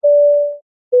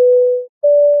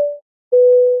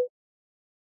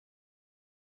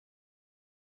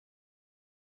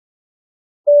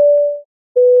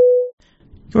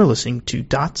You're listening to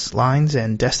Dots, Lines,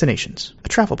 and Destinations, a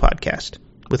travel podcast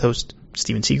with hosts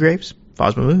Stephen Seagraves,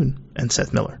 Fosma Moon, and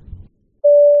Seth Miller.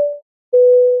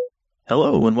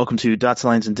 Hello, and welcome to Dots,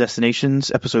 Lines, and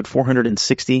Destinations, episode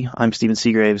 460. I'm Stephen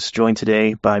Seagraves, joined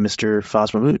today by Mr.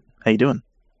 Fosma Moon. How you doing?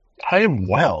 I am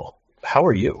well. How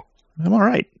are you? I'm all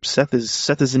right. Seth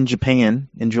is in Japan,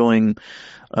 enjoying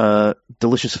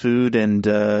delicious food and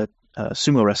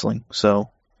sumo wrestling, so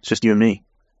it's just you and me.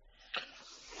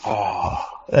 Oh,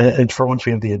 and for once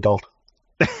we have the adult.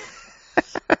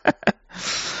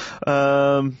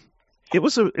 It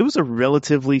was a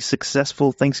relatively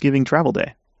successful Thanksgiving travel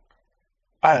day.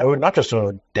 I would not just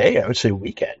a day, I would say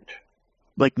weekend.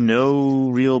 Like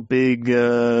no real big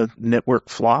network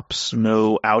flops,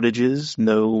 no outages,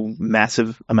 no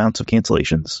massive amounts of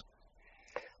cancellations.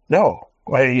 No,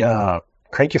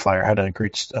 Cranky Flyer had a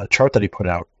great chart that he put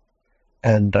out,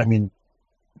 and I mean,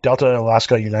 Delta,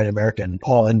 Alaska, United American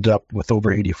all end up with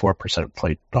over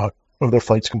 84% of their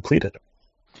flights completed.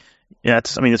 Yeah,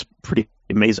 it's pretty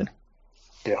amazing.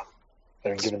 Yeah,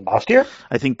 they're given last year.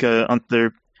 I think on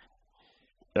their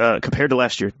compared to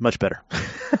last year, much better.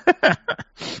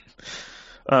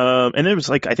 And it was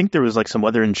I think there was some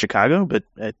weather in Chicago, but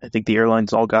I think the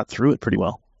airlines all got through it pretty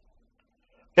well.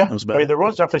 Yeah, there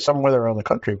was definitely some weather around the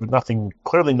country, but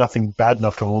clearly nothing bad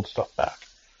enough to hold stuff back.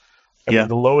 I mean,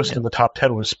 the lowest in the top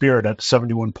 10 was Spirit at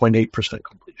 71.8%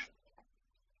 completion.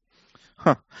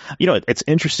 Huh. It's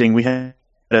interesting. We had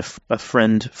a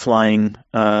friend flying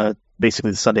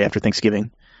basically the Sunday after Thanksgiving,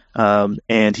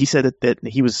 and he said that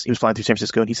he was flying through San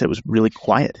Francisco, and he said it was really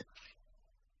quiet.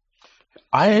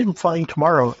 I am flying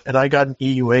tomorrow, and I got an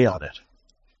EUA on it.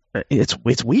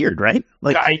 It's weird, right?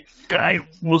 I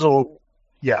was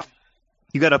yeah.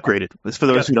 You got upgraded. This for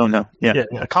those who don't know. Yeah,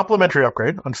 a complimentary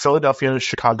upgrade on Philadelphia to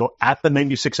Chicago at the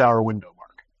 96-hour window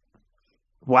mark.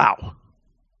 Wow.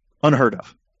 Unheard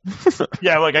of.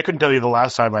 Yeah, I couldn't tell you the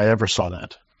last time I ever saw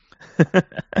that.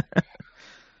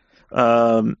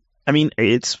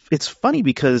 It's funny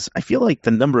because I feel like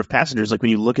the number of passengers,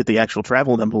 when you look at the actual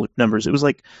travel numbers, it was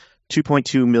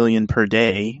 2.2 million per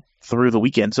day through the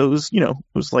weekend. So it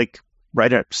was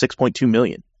right at 6.2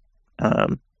 million.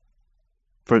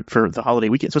 For the holiday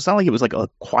weekend. So it's not like it was a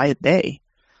quiet day,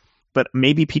 but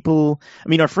maybe people,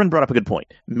 our friend brought up a good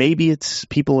point. Maybe it's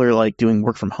people are doing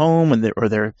work from home and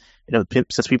they're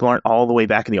since people aren't all the way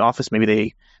back in the office, maybe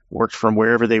they worked from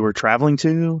wherever they were traveling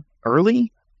to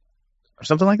early or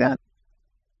something like that.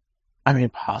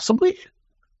 Possibly.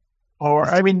 Or,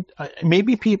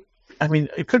 maybe people,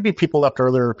 it could be people left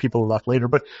earlier or people left later,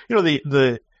 but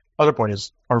the other point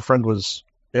is our friend was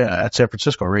at San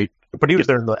Francisco, right? But he was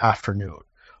there in the afternoon.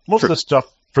 Most of the stuff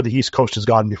for the East Coast is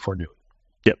gone before noon.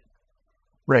 Yep.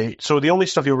 Right. So the only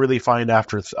stuff you'll really find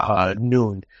after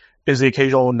noon is the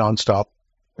occasional nonstop,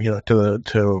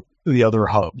 to the other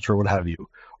hubs or what have you,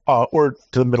 or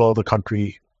to the middle of the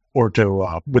country or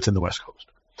to within the West Coast.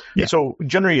 Yeah. So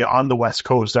generally on the West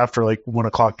Coast, after 1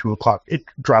 o'clock, 2 o'clock, it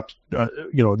drops.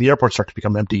 The airports start to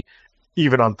become empty,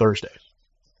 even on Thursdays.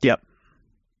 Yep.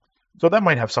 So that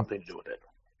might have something to do with it.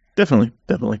 Definitely.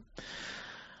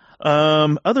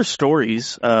 Other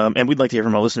stories, and we'd like to hear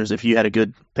from our listeners. If you had a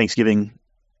good Thanksgiving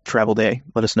travel day,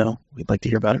 let us know. We'd like to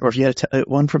hear about it. Or if you had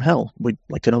one from hell, we'd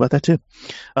like to know about that too.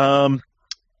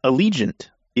 Allegiant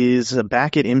is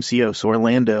back at MCO, so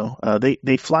Orlando.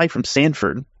 They fly from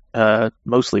Sanford,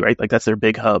 mostly, right? That's their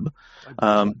big hub.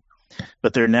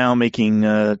 But they're now making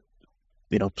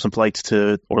some flights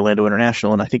to Orlando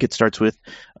International, and I think it starts with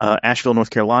Asheville,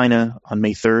 North Carolina on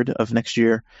May 3rd of next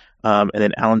year, and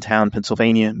then Allentown,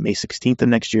 Pennsylvania, May 16th of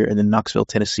next year, and then Knoxville,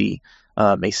 Tennessee,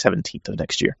 May 17th of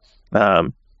next year.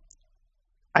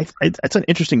 It's an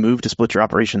interesting move to split your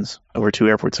operations over two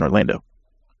airports in Orlando.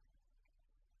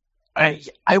 I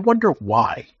wonder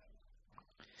why.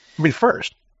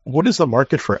 First, what is the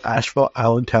market for Asheville,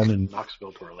 Allentown, and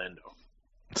Knoxville to Orlando?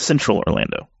 Central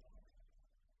Orlando.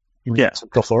 You mean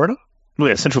Central Florida? Well,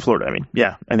 yeah, Central Florida.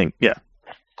 I think.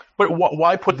 But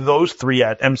why put those three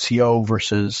at MCO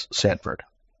versus Sanford?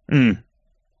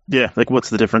 Yeah,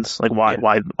 what's the difference?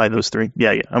 Why those three?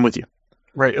 Yeah, I'm with you.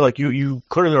 Right, you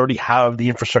clearly already have the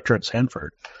infrastructure at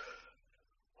Sanford.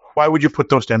 Why would you put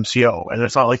those to MCO? And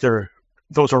it's not like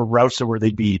those are routes where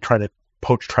they'd be trying to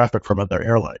poach traffic from other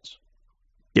airlines.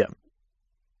 Yeah,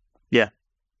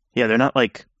 they're not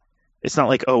it's not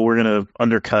we're going to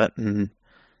undercut and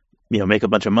make a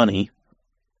bunch of money.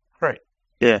 Right.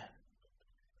 Yeah.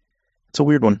 It's a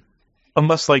weird one.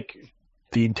 Unless the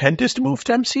intent is to move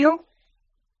to MCO?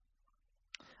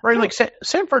 Right,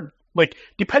 Sanford,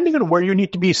 depending on where you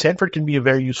need to be, Sanford can be a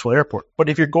very useful airport. But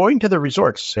if you're going to the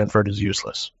resorts, Sanford is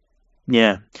useless.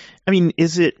 Yeah.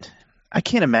 Is it I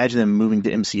can't imagine them moving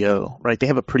to MCO, right? They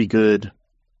have a pretty good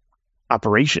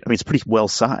operation. I mean, it's pretty well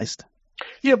sized.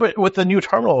 Yeah, but with the new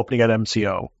terminal opening at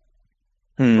MCO,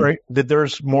 right,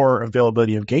 there's more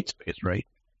availability of gate space, right?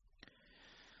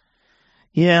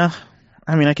 Yeah,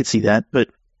 I mean, I could see that, but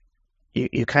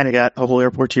you kind of got the whole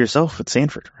airport to yourself at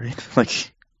Sanford, right?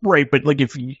 Like, right, but like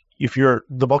if you're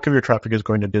the bulk of your traffic is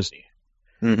going to Disney,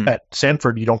 at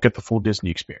Sanford you don't get the full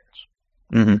Disney experience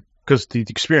because the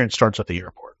experience starts at the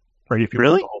airport, right? If you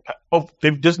really,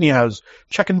 Disney has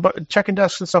check-in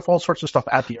desks and stuff, all sorts of stuff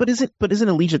at the airport. But isn't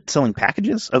Allegiant selling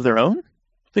packages of their own?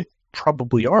 They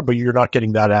probably are, but you're not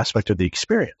getting that aspect of the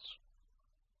experience.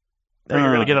 You're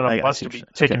going to get on a bus to be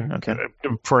taken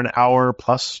for an hour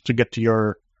plus to get to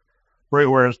your right.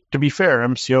 Whereas, to be fair,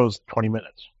 MCO is 20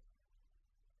 minutes.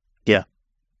 Yeah.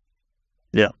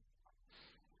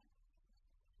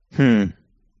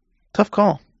 Tough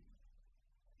call.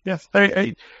 Yeah,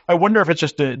 I wonder if it's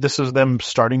just this is them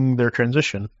starting their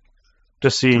transition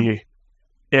to see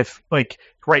if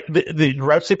the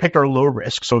routes they picked are low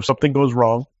risk. So if something goes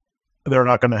wrong, they're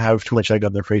not going to have too much egg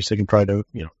on their face. They can try to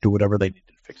do whatever they need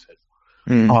to fix it.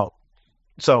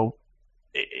 So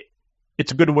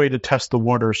it's a good way to test the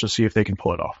waters to see if they can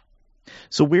pull it off.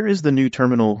 So where is the new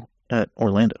terminal at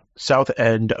Orlando? South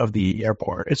end of the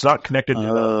airport. It's not connected to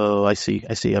Oh, I see.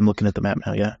 I'm looking at the map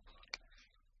now, yeah.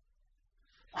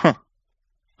 Huh.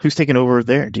 Who's taking over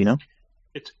there? Do you know?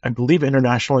 It's, I believe,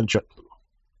 International and JetBlue.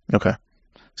 Okay.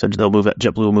 So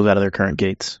JetBlue will move out of their current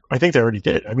gates. I think they already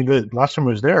did. I mean, the last time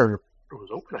I was there, it was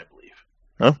open, I believe.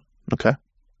 Oh, okay.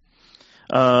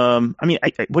 I mean,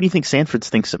 what do you think Sanford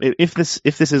thinks of if this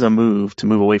is a move to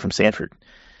move away from Sanford?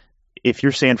 If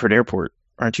you're Sanford Airport,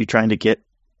 aren't you trying to do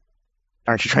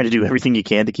everything you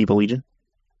can to keep Allegiant?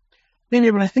 Maybe,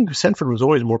 but I think Sanford was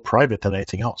always more private than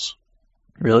anything else.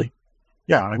 Really?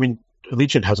 Yeah, I mean,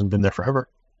 Allegiant hasn't been there forever.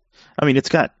 I mean,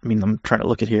 I'm trying to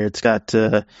look at here. It's got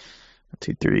 2,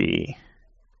 3.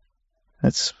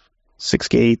 That's 6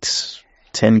 gates,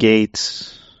 10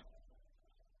 gates,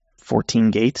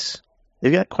 14 gates.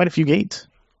 They've got quite a few gates.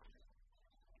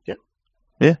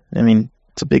 Yeah. I mean,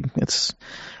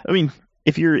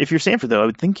 if you're Sanford though, I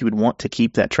would think you would want to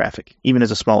keep that traffic, even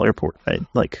as a small airport, right?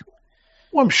 Like,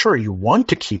 well, I'm sure you want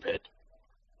to keep it,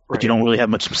 but you don't really have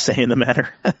much say in the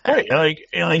matter. Right? Like,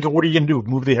 what are you gonna do?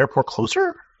 Move the airport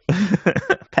closer?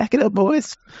 Pack it up,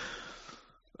 boys.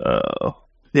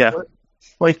 Yeah.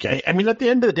 Like, I mean, at the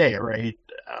end of the day, right?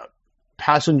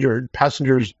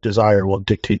 Passengers' desire will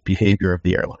dictate behavior of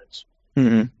the airlines.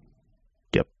 Mm-hmm.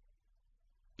 Yep.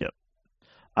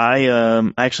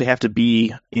 I actually have to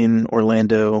be in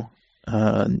Orlando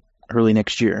early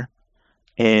next year,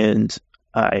 and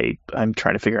I'm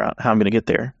trying to figure out how I'm going to get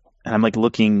there. And I'm like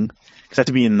looking because I have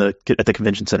to be at the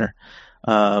convention center.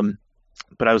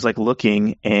 But I was like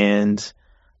looking, and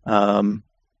I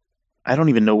don't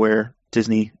even know where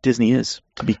Disney is,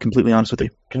 to be completely honest with you.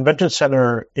 Convention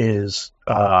center is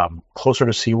closer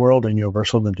to SeaWorld and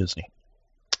Universal than Disney.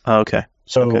 Okay.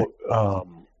 So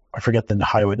I forget the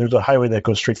highway. There's a highway that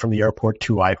goes straight from the airport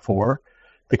to I-4.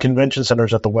 The convention center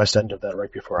is at the west end of that,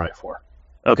 right before I-4.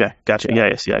 Okay, gotcha. Yeah,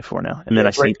 I see I-4 now, and then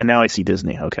I see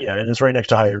Disney. Okay. Yeah, and it's right next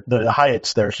to Hyatt. The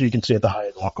Hyatt's there, so you can see at the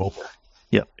Hyatt walk over.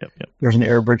 Yep. There's an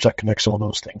air bridge that connects all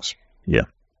those things. Yeah.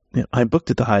 I booked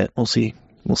at the Hyatt. We'll see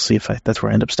if that's where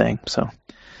I end up staying. So,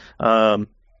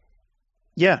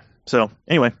 yeah. So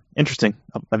anyway, interesting.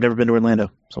 I've never been to Orlando,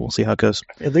 so we'll see how it goes.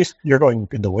 At least you're going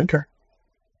in the winter.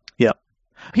 Yeah.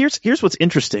 Here's what's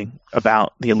interesting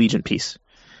about the Allegiant piece.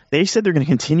 They said they're going to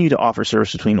continue to offer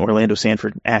service between Orlando,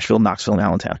 Sanford, Asheville, Knoxville, and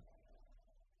Allentown,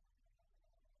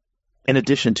 in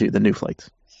addition to the new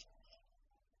flights.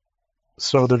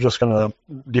 So they're just going to,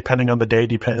 depending on the day,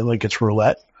 like it's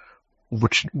roulette.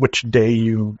 Which day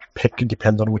you pick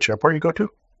depends on which airport you go to.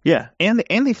 Yeah, and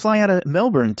they fly out of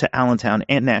Melbourne to Allentown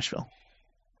and Nashville.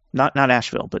 Not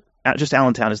Asheville, but just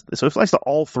Allentown. So it flies to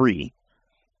all 3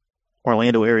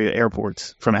 Orlando area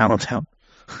airports from Allentown.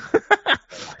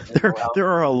 There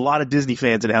are a lot of Disney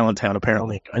fans in Allentown,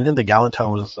 apparently. I didn't think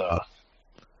Allentown was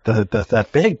that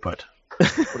big, but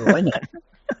what do I know?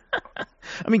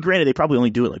 I mean, granted, they probably only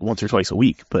do it like once or twice a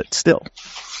week, but still.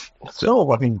 Still,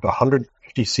 I mean,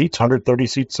 150 seats, 130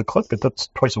 seats a clip, but that's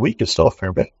twice a week is still a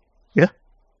fair bit. Yeah.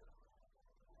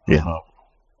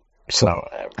 So,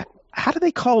 how do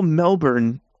they call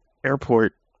Melbourne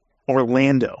Airport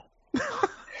Orlando?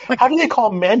 How do they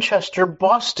call Manchester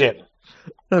Boston?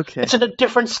 Okay. It's in a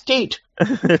different state.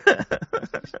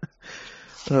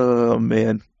 Oh,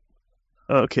 man.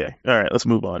 Okay. All right, let's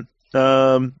move on.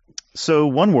 So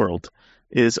One World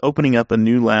is opening up a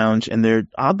new lounge, and they're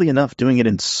oddly enough doing it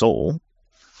in Seoul,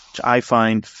 which I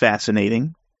find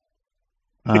fascinating.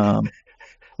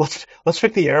 Let's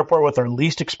pick the airport with our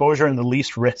least exposure and the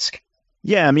least risk.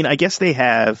 Yeah, I mean, I guess they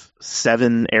have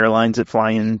 7 airlines that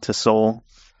fly into Seoul: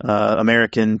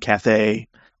 American, Cathay,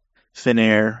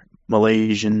 Finnair,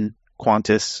 Malaysian,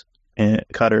 Qantas, and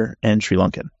Qatar, and Sri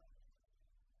Lankan.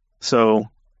 So,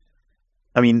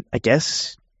 I mean, I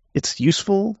guess it's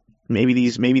useful. Maybe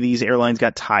these airlines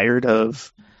got tired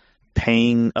of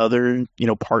paying other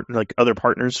other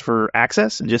partners for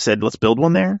access and just said, let's build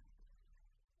one there.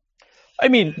 I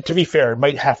mean, to be fair, it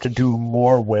might have to do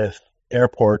more with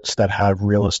airports that have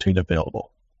real estate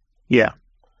available. Yeah.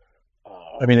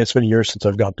 I mean, it's been years since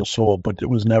I've gone to Seoul, but it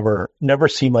was never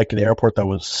seemed like an airport that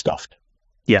was stuffed.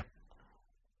 Yeah.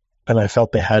 And I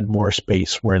felt they had more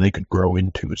space where they could grow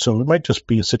into. So it might just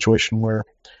be a situation where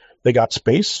they got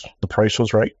space, the price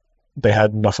was right, they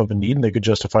had enough of a need, and they could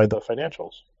justify the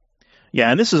financials. Yeah,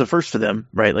 and this is a first for them,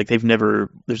 right? Like there's never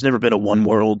been a One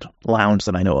World lounge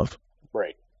that I know of.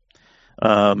 Right.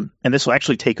 And this will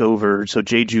actually take over. So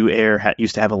Jeju Air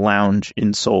used to have a lounge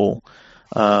in Seoul,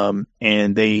 and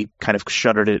they kind of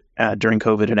shuttered it during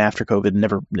COVID, and after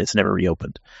COVID, it's never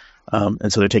reopened.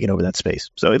 And so they're taking over that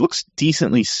space. So it looks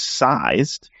decently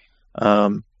sized.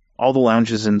 All the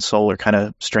lounges in Seoul are kind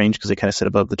of strange because they kind of sit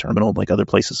above the terminal, like other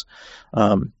places,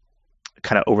 kind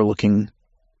of overlooking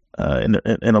in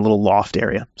a little loft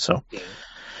area. So,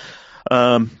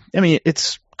 I mean,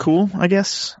 it's cool, I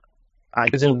guess.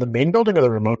 Is it in the main building or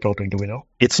the remote building? Do we know?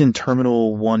 It's in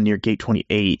Terminal 1 near Gate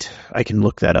 28. I can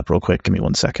look that up real quick. Give me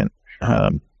 1 second.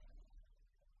 I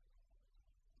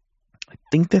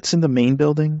think that's in the main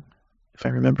building, if I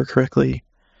remember correctly.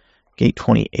 Gate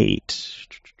 28.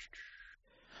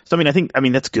 So, I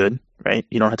mean, that's good, right?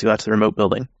 You don't have to go out to the remote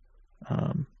building.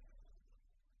 I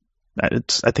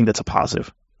think that's a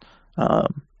positive.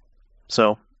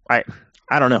 So I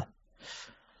don't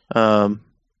know.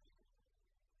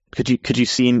 Could you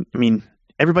see? I mean,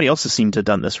 everybody else has seemed to have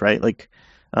done this, right? Like,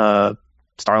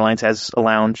 Starlines has a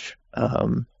lounge.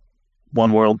 One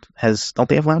World don't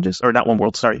they have lounges? Or not One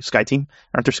World? Sorry, SkyTeam.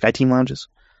 Aren't there SkyTeam lounges?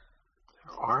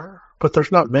 There are, but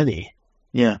there's not many.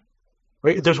 Yeah.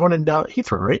 Right. There's one in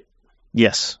Heathrow, right?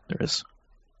 Yes, there is.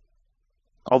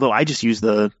 Although I just use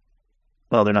they're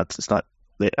not. It's not.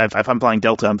 If I'm flying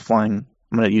Delta, I'm going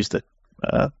to use the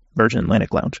Virgin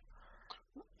Atlantic lounge.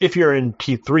 If you're in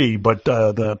T3, but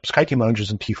the SkyTeam lounge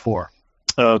is in T4.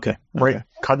 Oh, okay. Right.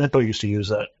 Continental used to use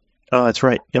that. Oh, that's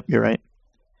right. Yep, you're right.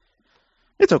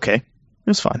 It's okay. It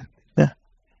was fine. Yeah.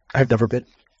 I've never been.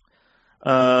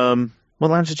 What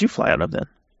lounge did you fly out of then,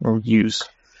 or use?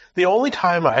 The only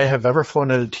time I have ever flown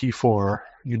at a T4,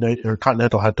 United or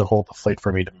Continental had to hold the flight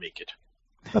for me to make it.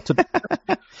 That's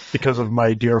because of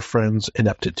my dear friend's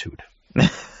ineptitude.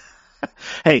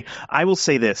 Hey, I will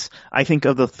say this. I think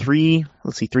of the three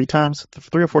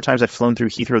or four times I've flown through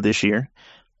Heathrow this year,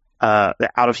 out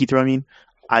of Heathrow, I mean,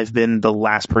 I've been the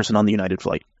last person on the United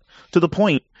flight. To the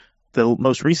point, the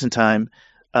most recent time,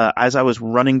 as I was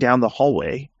running down the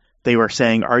hallway, they were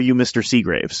saying, "Are you Mr.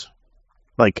 Seagraves?"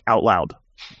 Like, out loud.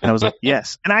 And I was like,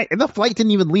 yes. And the flight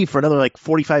didn't even leave for another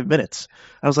 45 minutes.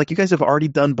 I was like, you guys have already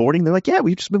done boarding? They're like, yeah,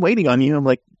 we've just been waiting on you. I'm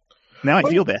like, now I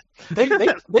feel bad.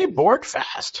 They board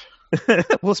fast.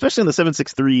 Well, especially in the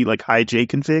 763 high J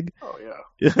config. Oh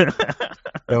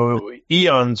yeah.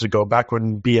 Eons ago, back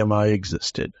when BMI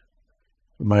existed,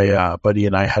 my buddy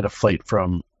and I had a flight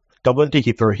from Dublin to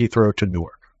Heathrow to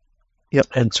Newark. Yep.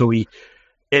 And so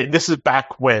this is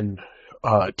back when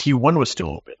T1 was still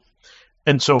open.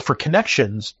 And so for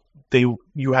connections,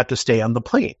 you had to stay on the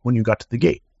plane when you got to the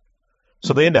gate.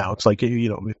 So they announced,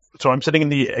 so I'm sitting in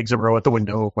the exit row at the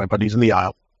window, my buddy's in the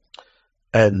aisle,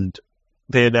 and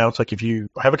they announced, if you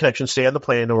have a connection, stay on the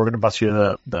plane, and we're going to bus you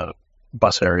to the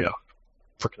bus area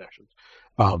for connections.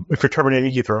 If you're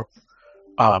terminating Heathrow,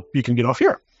 you can get off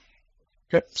here.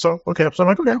 So I'm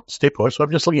like, okay, stay put. So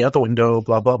I'm just looking out the window,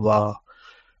 blah, blah, blah.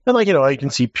 And I can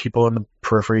see people in the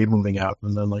periphery moving out,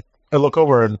 and then I look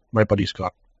over and my buddy's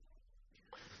gone.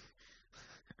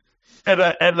 And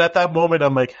at that moment,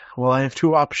 I'm like, well, I have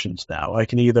two options now. I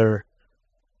can either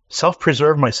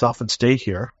self-preserve myself and stay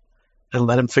here and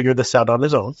let him figure this out on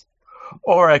his own,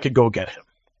 or I could go get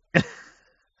him.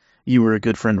 You were a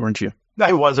good friend, weren't you?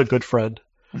 I was a good friend.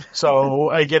 So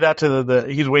I get out to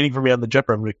he's waiting for me on the jet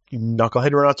I'm like, you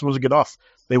knucklehead, we're not supposed to get off.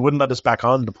 They wouldn't let us back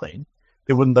on the plane.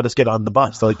 They wouldn't let us get on the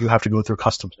bus. They're like, you have to go through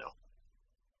customs now.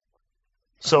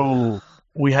 So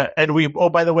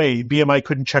by the way, BMI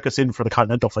couldn't check us in for the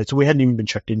Continental flight, so we hadn't even been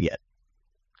checked in yet.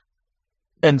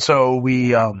 And so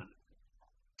we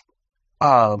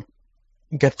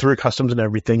get through customs and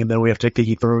everything, and then we have to take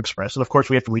the Heathrow Express, and of course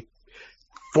we have to wait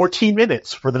 14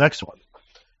 minutes for the next one.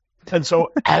 And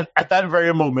so at that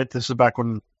very moment, this is back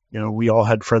when, we all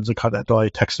had friends at Continental. I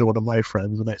texted one of my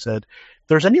friends and I said, if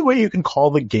there's any way you can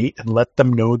call the gate and let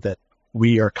them know that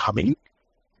we are coming,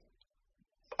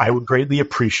 I would greatly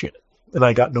appreciate it. And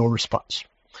I got no response.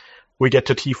 We get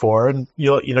to T4 and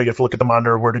you have to look at the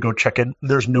monitor where to go check in.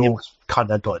 There's no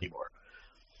Continental anymore.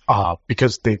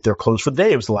 Because they're closed for the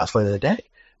day. It was the last flight of the day.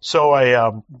 So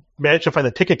I managed to find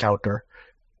the ticket counter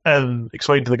and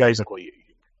explained to the guy, he's like, well,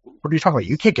 what are you talking about?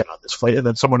 You can't get on this flight. And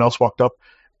then someone else walked up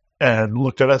and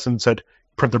looked at us and said,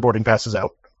 print their boarding passes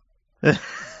out.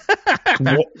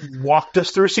 Walked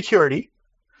us through security.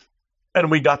 And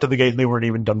we got to the gate and they weren't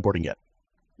even done boarding yet.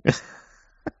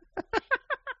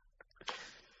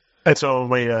 And so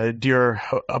my dear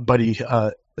buddy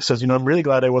says, I'm really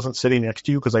glad I wasn't sitting next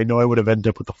to you because I know I would have ended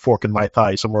up with a fork in my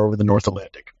thigh somewhere over the North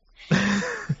Atlantic.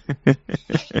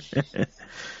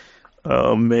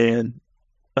 Oh, man.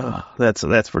 Oh,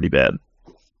 that's pretty bad.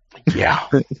 Yeah.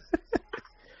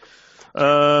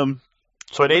 So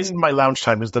it ends my lounge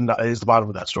time is the bottom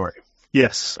of that story.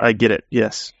 Yes, I get it.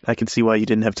 Yes, I can see why you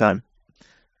didn't have time.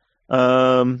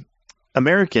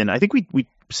 American, I think we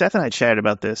Seth and I chatted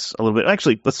about this a little bit.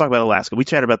 Actually, let's talk about Alaska. We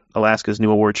chatted about Alaska's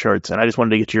new award charts, and I just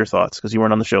wanted to get your thoughts because you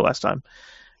weren't on the show last time.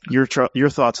 Your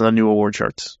thoughts on the new award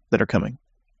charts that are coming.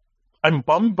 I'm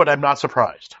bummed, but I'm not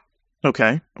surprised.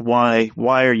 Okay. Why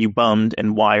are you bummed,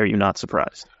 and why are you not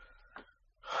surprised?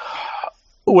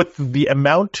 With the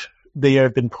amount they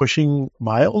have been pushing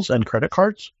miles and credit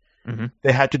cards,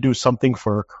 they had to do something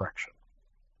for a correction.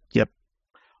 Yep.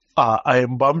 I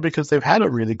am bummed because they've had a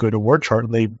really good award chart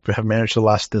and they have managed to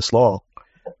last this long.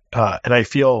 And I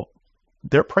feel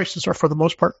their prices are, for the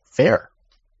most part, fair.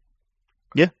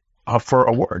 Yeah. For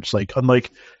awards. Like,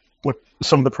 unlike what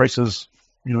some of the prices,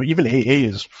 even AA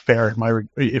is fair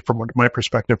from my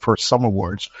perspective for some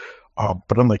awards.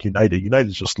 But unlike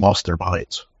United's just lost their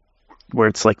minds. Where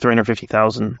it's like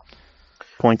 350,000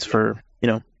 points for,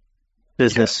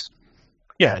 business.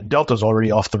 Yeah, Delta's already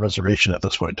off the reservation at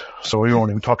this point, so we won't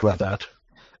even talk about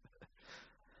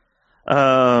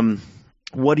that.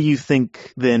 What do you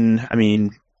think then? I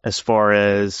mean, as far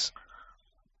as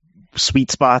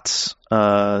sweet spots,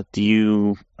 are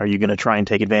you going to try and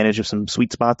take advantage of some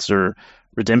sweet spots or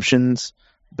redemptions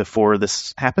before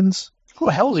this happens? Oh,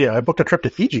 hell yeah! I booked a trip to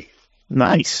Fiji.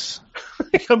 Nice.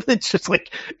 It's just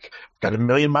like, got 1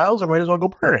 million miles, I might as well go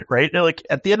burn it, right? Like,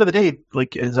 at the end of the day,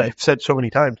 like, as I've said so many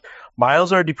times,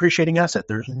 miles are a depreciating asset.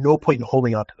 There's no point in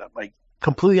holding on to them. I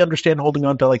completely understand holding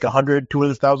on to like 100,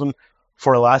 200,000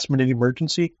 for a last minute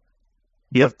emergency.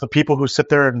 Yep. The people who sit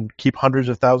there and keep hundreds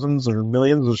of thousands or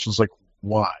millions, it's just like,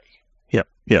 why?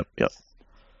 Yep.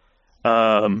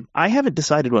 I haven't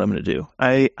decided what I'm going to do.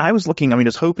 I was looking, I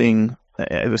was hoping,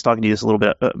 I was talking to you just a little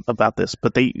bit about this,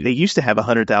 but they used to have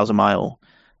 100,000 mile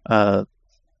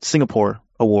Singapore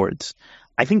awards.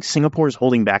 I think Singapore is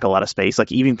holding back a lot of space.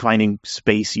 Like, even finding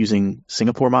space using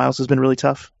Singapore miles has been really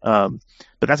tough. But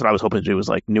that's what I was hoping to do, was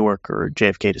like Newark or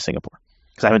JFK to Singapore,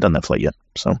 because I haven't done that flight yet.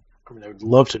 So I would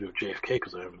love to do JFK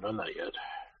because I haven't done that yet.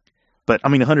 But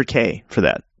 100K for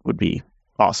that would be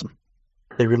awesome.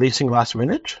 Are they releasing last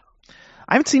minute?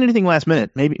 I haven't seen anything last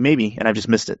minute. Maybe, and I've just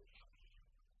missed it.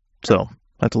 So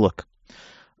I have to look.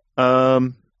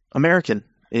 American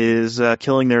is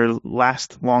killing their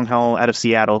last long haul out of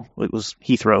Seattle. It was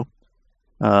Heathrow.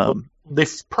 They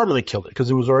permanently killed it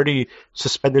because it was already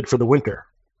suspended for the winter.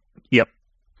 Yep.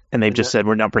 And they've just said,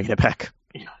 we're not bringing it back.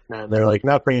 Yeah, and they're like,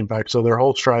 not bringing it back. So their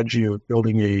whole strategy of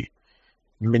building a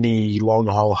mini long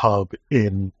haul hub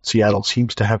in Seattle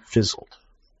seems to have fizzled.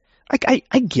 I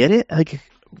get it. Like,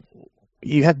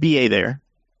 you have BA there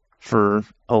for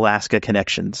Alaska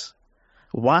connections.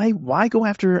 Why go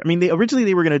after? I mean, originally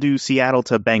they were going to do Seattle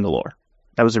to Bangalore.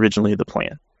 That was originally the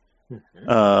plan,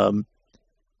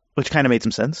 which kind of made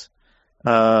some sense.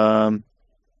 But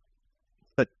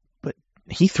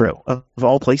Heathrow, of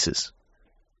all places,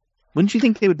 wouldn't you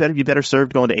think they would be better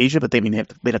served going to Asia? But they'd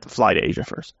have to fly to Asia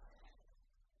first.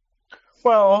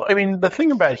 Well, I mean, the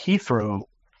thing about Heathrow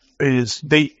is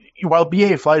while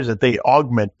BA flies it, they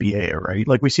augment BA, right?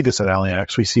 Like, we see this at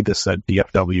LAX, we see this at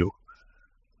DFW,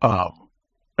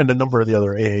 and a number of the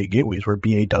other AA gateways where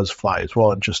BA does fly as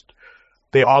well, and just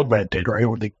they augment it, right?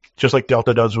 Where they, just like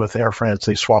Delta does with Air France,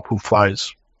 they swap who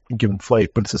flies a given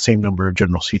flight, but it's the same number of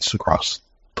general seats across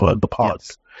the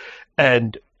pods. Yes.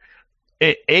 And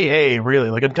AA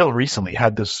really, like, until recently,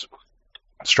 had this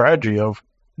strategy of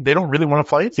they don't really want to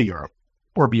fly into Europe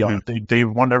or beyond.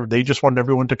 They just want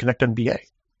everyone to connect on BA.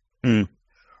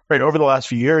 Right. Over the last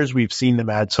few years, we've seen them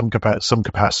add some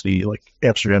capacity. Like,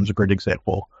 Amsterdam's a great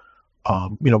example.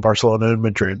 Barcelona and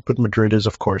Madrid, but Madrid is,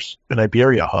 of course, an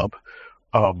Iberia hub.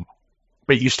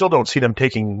 but you still don't see them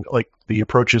taking like the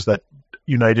approaches that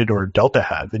United or Delta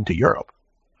have into Europe.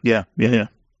 Yeah.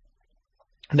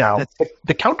 Now,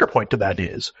 the counterpoint to that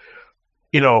is,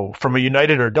 from a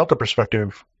United or Delta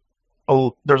perspective,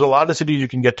 there's a lot of cities you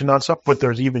can get to nonstop, but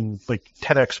there's even like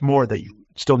 10x more that you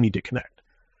still need to connect.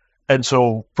 And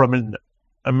so from an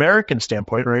American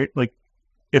standpoint, right, like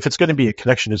if it's going to be a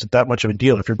connection, is it that much of a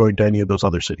deal if you're going to any of those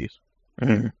other cities?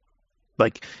 Mm-hmm.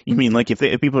 Like, you mean like if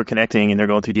people are connecting and they're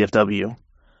going through DFW?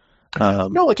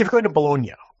 No, like if you're going to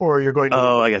Bologna or you're going to,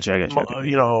 I got you.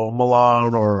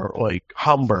 Milan or like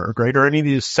Hamburg, right? Or any of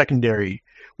these secondary,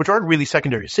 which aren't really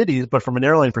secondary cities, but from an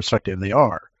airline perspective, they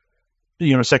are,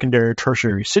 secondary or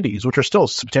tertiary cities, which are still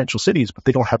substantial cities, but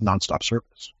they don't have nonstop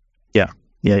service. Yeah.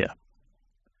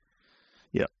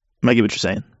 I get what you're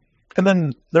saying. And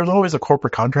then there's always a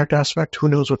corporate contract aspect. Who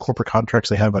knows what corporate contracts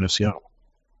they have out of Seattle?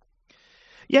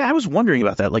 Yeah, I was wondering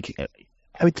about that. Like,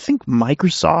 I would think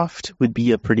Microsoft would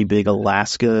be a pretty big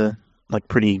Alaska, like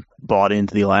pretty bought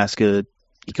into the Alaska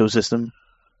ecosystem.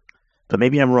 But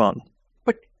maybe I'm wrong.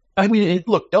 But, I mean,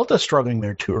 look, Delta's struggling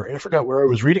there too, right? I forgot where I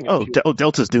was reading it.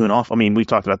 Delta's doing off. I mean, we've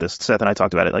talked about this. Seth and I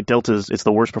talked about it. Like, it's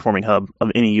the worst performing hub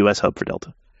of any U.S. hub for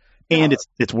Delta. And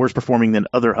it's worse performing than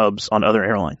other hubs on other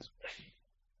airlines.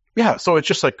 Yeah, so it's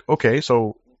just like, okay,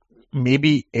 so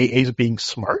maybe AA is being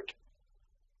smart?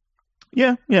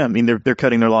 Yeah. I mean, they're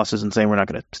cutting their losses and saying we're not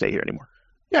going to stay here anymore.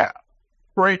 Yeah,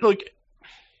 right. Like,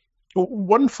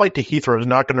 one flight to Heathrow is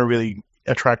not going to really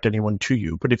attract anyone to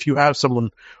you. But if you have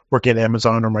someone working at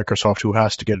Amazon or Microsoft who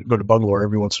has to go to Bangalore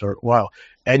every once in a while,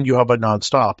 and you have a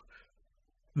nonstop,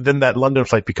 then that London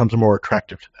flight becomes more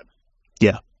attractive to them.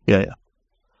 Yeah.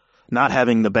 Not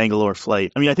having the Bangalore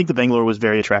flight. I mean, I think the Bangalore was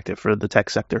very attractive for the tech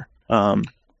sector.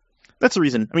 That's the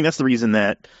reason. I mean, that's the reason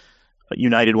that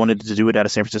United wanted to do it out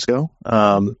of San Francisco.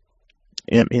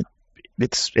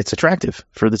 It's attractive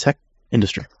for the tech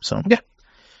industry. So yeah,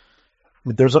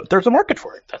 there's a market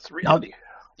for it. That's the reality.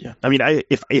 Yeah, I mean,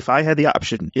 if I had the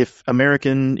option, if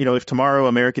tomorrow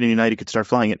American and United could start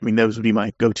flying it, I mean, those would be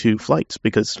my go-to flights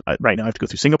because right now I have to go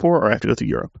through Singapore or I have to go through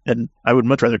Europe, and I would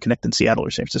much rather connect in Seattle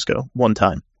or San Francisco one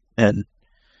time and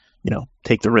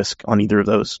take the risk on either of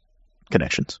those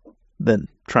connections than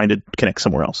trying to connect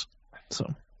somewhere else.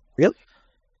 So really,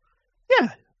 yeah,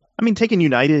 I mean, taking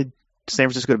United San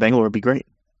Francisco to Bangalore would be great.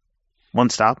 One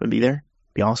stop and be there,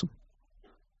 be awesome.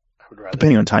 I would rather,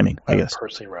 depending on timing, I guess.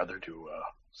 Personally rather do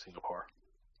Singapore.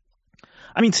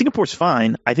 I mean, Singapore's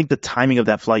fine. I think the timing of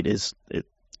that flight it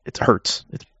hurts.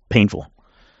 It's painful.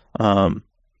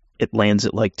 It lands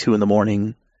at like 2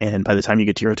 a.m, and by the time you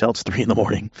get to your hotel, it's 3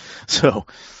 a.m. So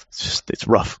it's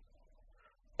rough.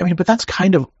 I mean, but that's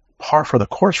kind of par for the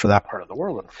course for that part of the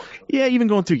world, unfortunately. Yeah, even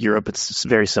going through Europe, it's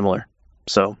very similar.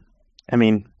 So, I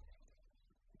mean,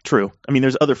 true. I mean,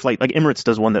 there's other flights. Like Emirates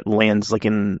does one that lands like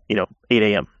in 8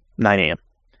 a.m., 9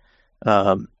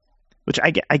 a.m. Which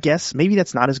I guess maybe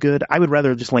that's not as good. I would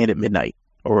rather just land at midnight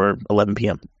or 11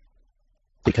 p.m.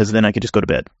 because then I could just go to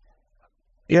bed.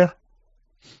 Yeah.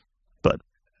 But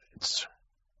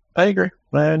I agree.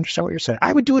 I understand what you're saying.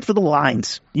 I would do it for the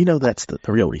lines. That's the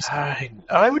real reason.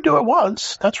 I would do it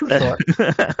once. That's for sure.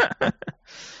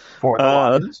 For the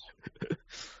lines.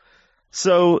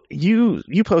 So you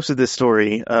posted this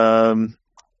story.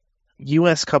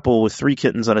 U.S. couple with 3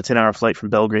 kittens on a 10-hour flight from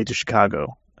Belgrade to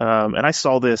Chicago. And I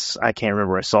saw this. I can't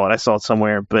remember where I saw it. I saw it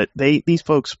somewhere. But these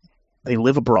folks, they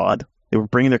live abroad. They were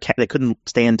bringing their cat. They couldn't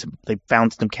stand to. They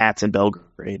found some cats in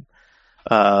Belgrade,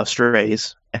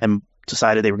 strays, and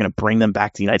decided they were going to bring them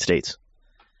back to the United States.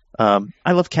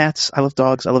 I love cats. I love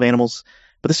dogs. I love animals.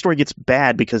 But this story gets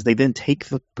bad because they then take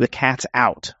the cats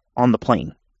out on the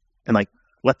plane and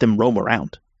let them roam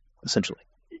around, essentially.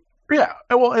 Yeah.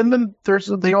 Well, and then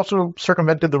they also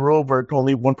circumvented the rule where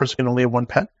only one person can only have one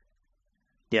pet.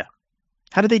 Yeah.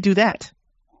 How did they do that?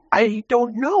 I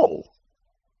don't know.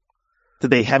 Did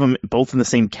they have them both in the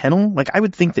same kennel? I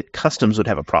would think that customs would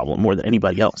have a problem more than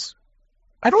anybody else.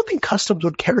 I don't think customs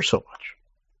would care so much.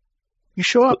 You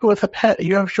show up with a pet.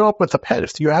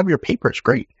 If you have your papers,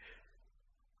 great.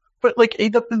 But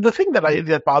the thing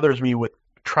that bothers me with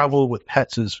travel with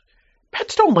pets is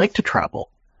pets don't like to travel.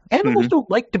 Animals don't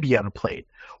like to be on a plane.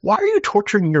 Why are you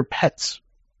torturing your pets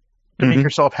to make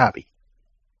yourself happy?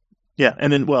 Yeah,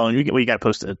 and then you got to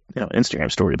post a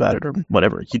Instagram story about it or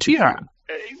whatever. YouTube. Yeah,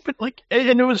 but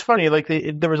and it was funny.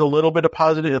 There was a little bit of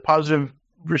positive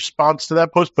response to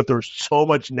that post, but there was so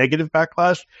much negative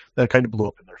backlash that it kind of blew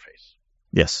up in their face.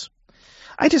 Yes.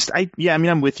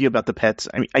 I'm with you about the pets.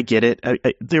 I mean, I get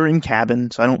it. They're in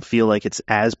cabin, so I don't feel like it's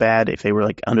as bad if they were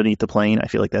underneath the plane. I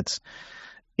feel like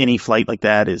any flight like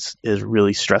that is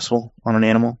really stressful on an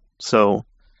animal. So,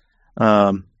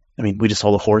 I mean, we just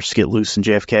saw the horse get loose in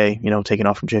JFK, taking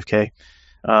off from JFK.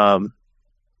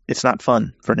 It's not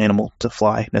fun for an animal to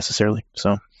fly necessarily.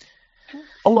 So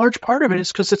a large part of it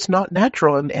is because it's not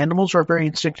natural, and animals are very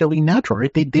instinctively natural,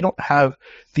 right? They don't have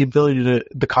the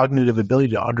cognitive ability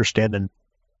to understand and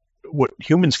what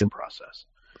humans can process.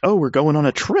 Oh, we're going on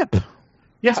a trip.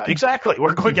 Yeah, exactly.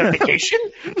 We're going on vacation.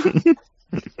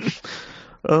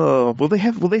 Oh, will they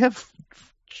have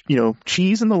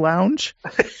cheese in the lounge?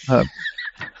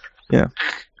 Yeah.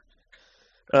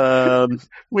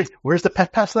 Wait, where's the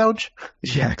Pet Pass lounge?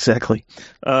 Yeah, exactly.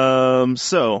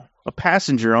 So a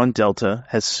passenger on Delta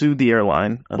has sued the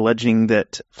airline, alleging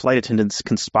that flight attendants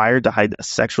conspired to hide a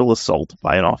sexual assault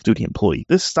by an off-duty employee.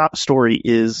 This story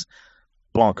is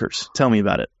bonkers. Tell me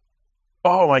about it.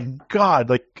 Oh my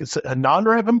God! Like, it's a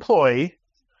non-rev employee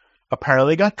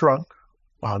apparently got drunk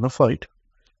on the flight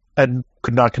and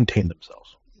could not contain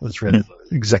themselves. That's really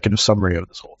the executive summary of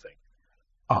this whole thing.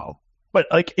 But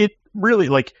like, it really,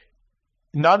 like,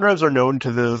 non-revs are known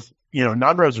to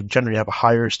non-revs generally have a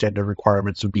higher standard of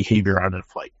requirements of behavior on a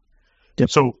flight. Yep.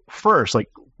 So first,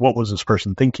 like, what was this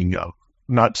person thinking of?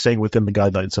 Not staying within the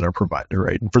guidelines that are provided,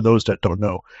 right? And for those that don't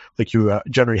know, like, you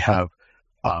generally have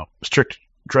strict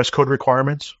dress code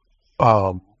requirements.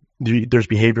 There's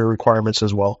behavior requirements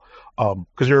as well,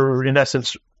 because you're in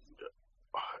essence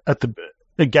a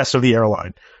guest of the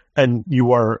airline, and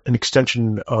you are an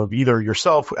extension of either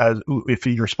yourself, as if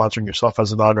you're sponsoring yourself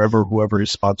as a non-rev, or whoever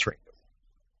is sponsoring you.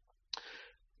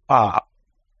 But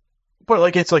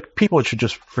like, it's like people should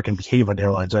just freaking behave on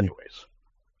airlines anyways.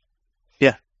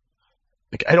 Yeah.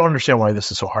 Like, I don't understand why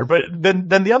this is so hard. But then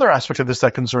the other aspect of this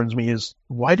that concerns me is,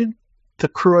 why didn't the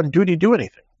crew on duty do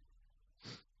anything?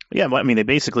 Yeah, well, I mean, they're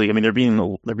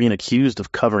being accused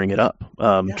of covering it up,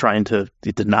 trying to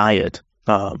deny it.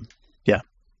 Yeah.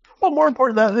 Well, more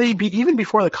important that even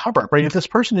before the cover up, right? If this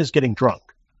person is getting drunk,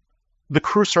 the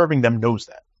crew serving them knows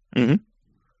that. Mm-hmm.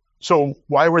 So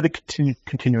why were they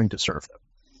continuing to serve them?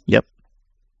 Yep.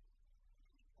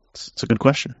 It's a good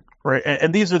question. Right.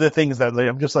 And these are the things that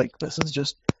I'm just like, this isn't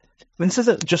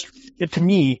just, to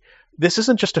me, this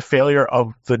isn't just a failure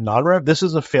of the non-rev. This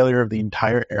is a failure of the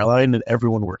entire airline and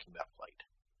everyone working that flight.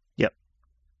 Yep.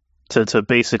 To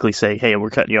basically say, hey, we're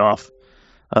cutting you off.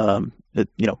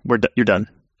 You're done.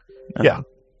 Yeah.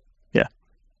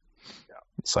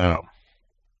 So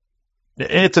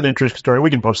it's an interesting story. We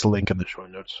can post a link in the show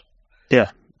notes. Yeah.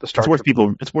 It's worth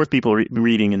people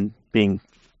reading and being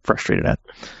frustrated at.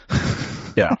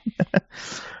 Yeah.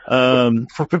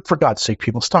 For God's sake,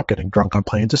 people, stop getting drunk on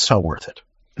planes. It's not worth it.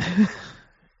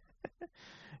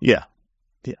 Yeah.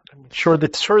 Sure, the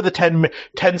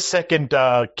 10-second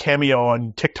cameo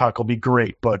on TikTok will be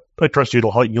great, but I trust you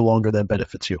it'll haunt you longer than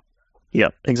benefits you. Yeah,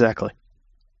 exactly.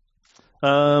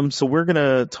 So we're going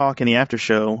to talk in the after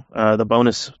show, the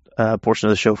bonus portion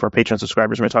of the show for our Patreon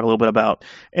subscribers. We're going to talk a little bit about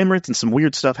Emirates and some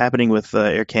weird stuff happening with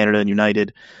Air Canada and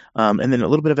United, and then a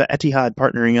little bit of Etihad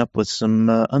partnering up with some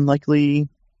unlikely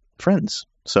friends.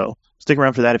 So stick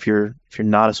around for that if you're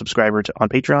not a subscriber on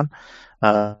Patreon.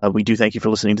 We do thank you for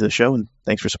listening to the show, and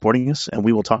thanks for supporting us, and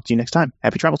we will talk to you next time.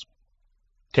 Happy travels.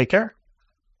 Take care.